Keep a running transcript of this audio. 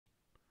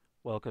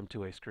Welcome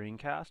to a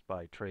screencast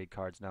by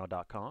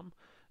TradeCardsNow.com.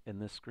 In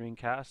this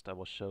screencast, I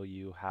will show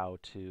you how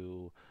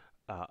to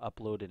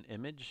upload an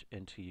image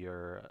into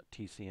your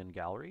TCN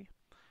gallery.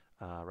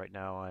 Right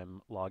now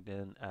I'm logged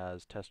in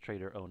as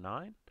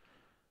TestTrader09.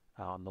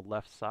 On the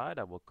left side,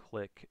 I will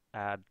click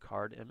Add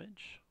Card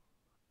Image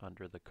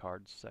under the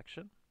Cards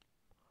section.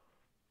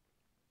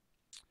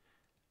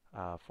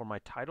 For my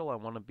title, I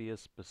want to be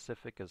as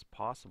specific as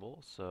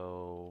possible,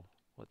 so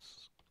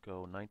let's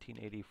go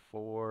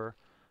 1984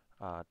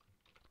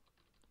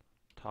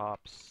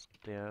 Topps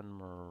Dan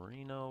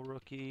Marino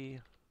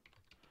rookie,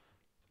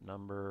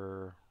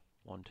 number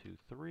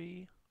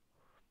 123.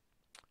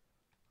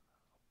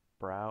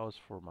 Browse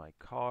for my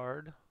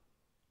card.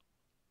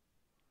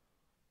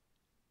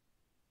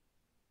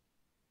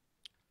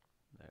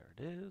 There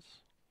it is.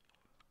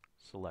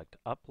 Select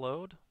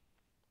upload.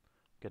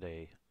 Get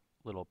a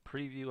little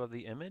preview of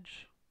the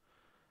image.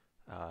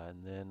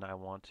 And then I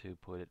want to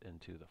put it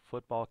into the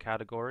football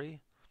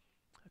category.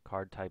 The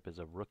card type is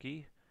a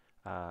rookie.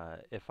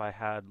 If I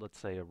had, let's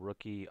say, a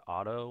rookie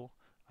auto,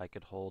 I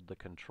could hold the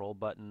control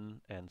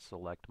button and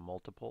select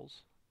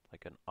multiples,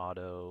 like an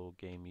auto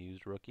game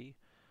used rookie.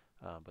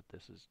 But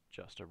this is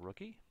just a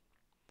rookie.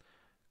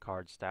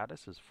 Card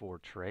status is for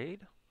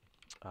trade.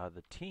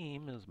 The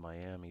team is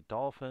Miami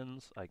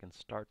Dolphins. I can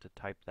start to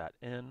type that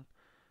in,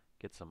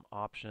 get some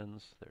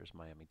options. There's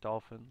Miami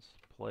Dolphins.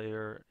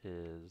 Player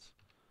is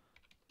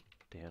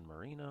Dan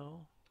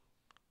Marino.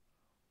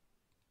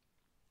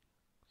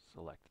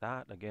 Select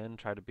that. Again,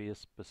 try to be as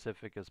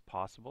specific as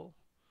possible.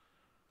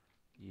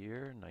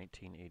 Year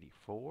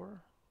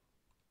 1984.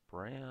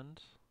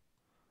 Brand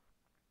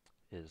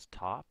is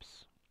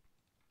Topps.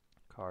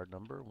 Card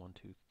number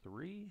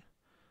 123.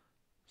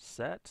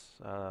 Set.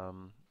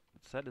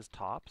 Set is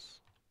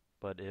Topps,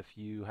 but if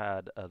you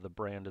had the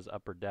brand as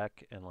Upper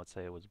Deck and let's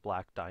say it was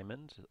Black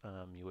Diamond,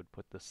 you would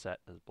put the set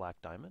as Black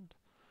Diamond.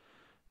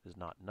 It is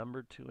not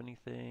numbered to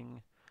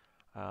anything.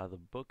 The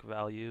book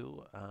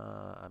value,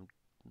 I'm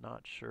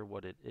not sure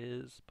what it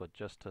is, but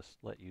just to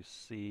let you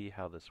see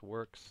how this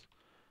works,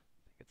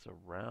 I think it's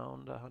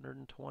around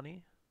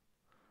 120.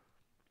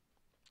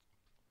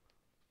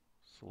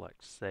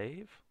 Select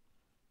Save.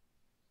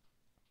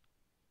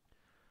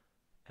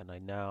 And I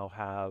now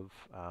have,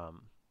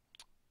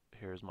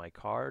 here's my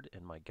card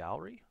in my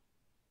gallery.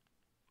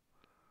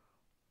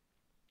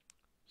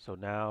 So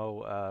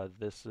now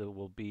this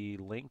will be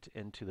linked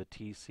into the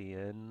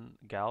TCN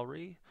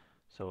gallery.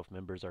 So if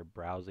members are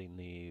browsing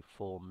the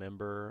full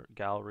member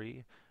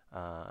gallery,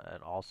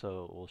 and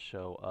also it will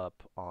show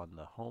up on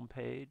the home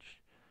page,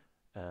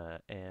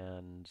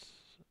 and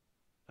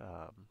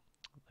um,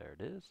 there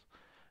it is.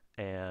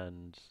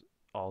 And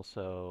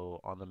also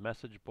on the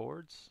message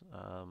boards,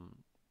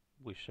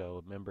 we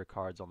show member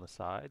cards on the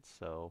sides,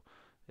 so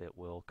it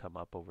will come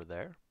up over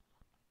there.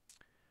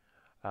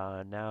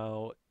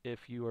 Now,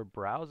 if you are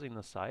browsing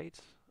the site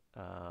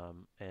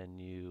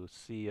and you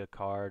see a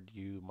card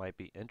you might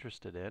be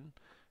interested in,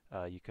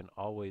 you can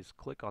always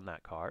click on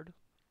that card.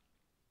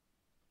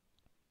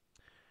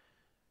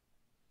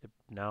 It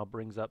now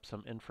brings up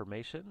some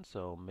information,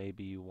 so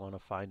maybe you want to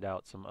find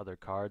out some other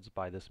cards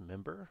by this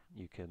member.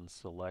 You can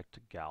select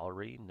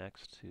Gallery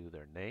next to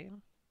their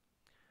name.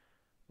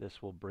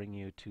 This will bring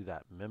you to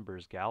that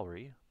member's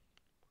gallery.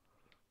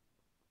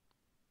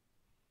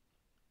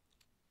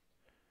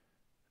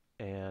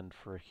 And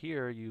for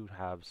here, you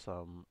have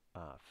some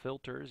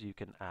filters you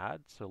can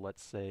add. So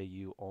let's say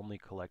you only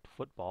collect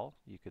football.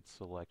 You could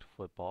select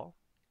football.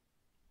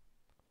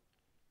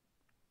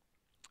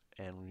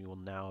 And you will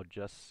now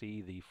just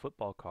see the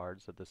football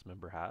cards that this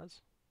member has.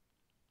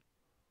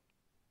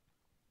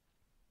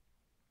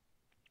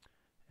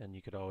 And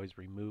you could always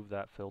remove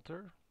that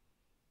filter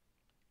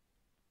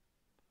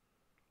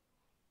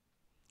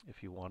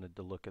if you wanted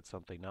to look at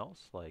something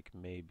else, like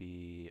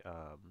maybe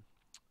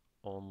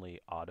only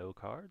auto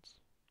cards.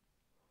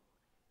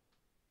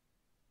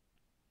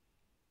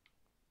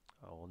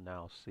 I will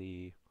now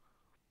see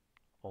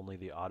only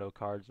the auto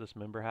cards this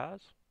member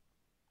has.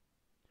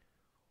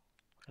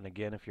 And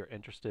again, if you're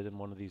interested in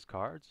one of these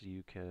cards,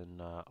 you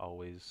can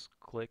always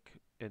click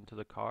into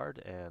the card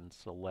and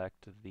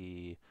select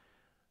the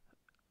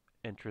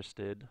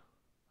interested,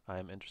 I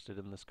am interested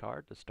in this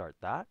card to start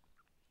that.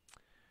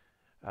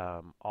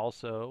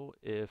 Also,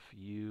 if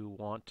you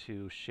want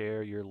to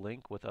share your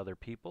link with other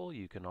people,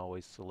 you can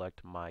always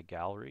select My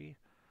Gallery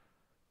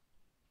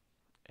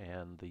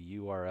and the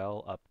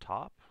URL up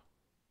top.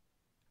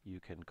 You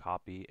can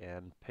copy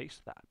and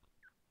paste that.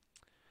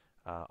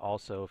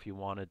 Also, if you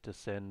wanted to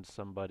send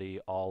somebody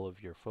all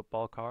of your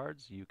football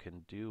cards, you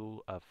can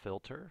do a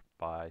filter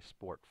by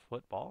sport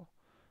football,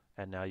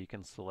 and now you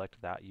can select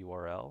that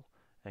URL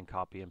and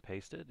copy and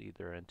paste it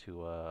either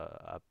into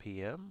a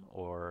PM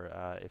or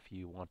if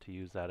you want to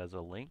use that as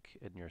a link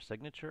in your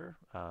signature,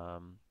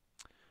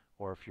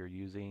 or if you're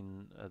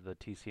using the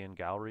TCN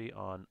gallery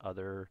on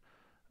other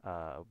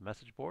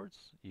message boards,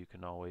 you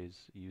can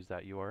always use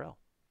that URL.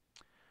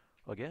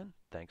 Again,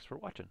 thanks for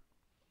watching.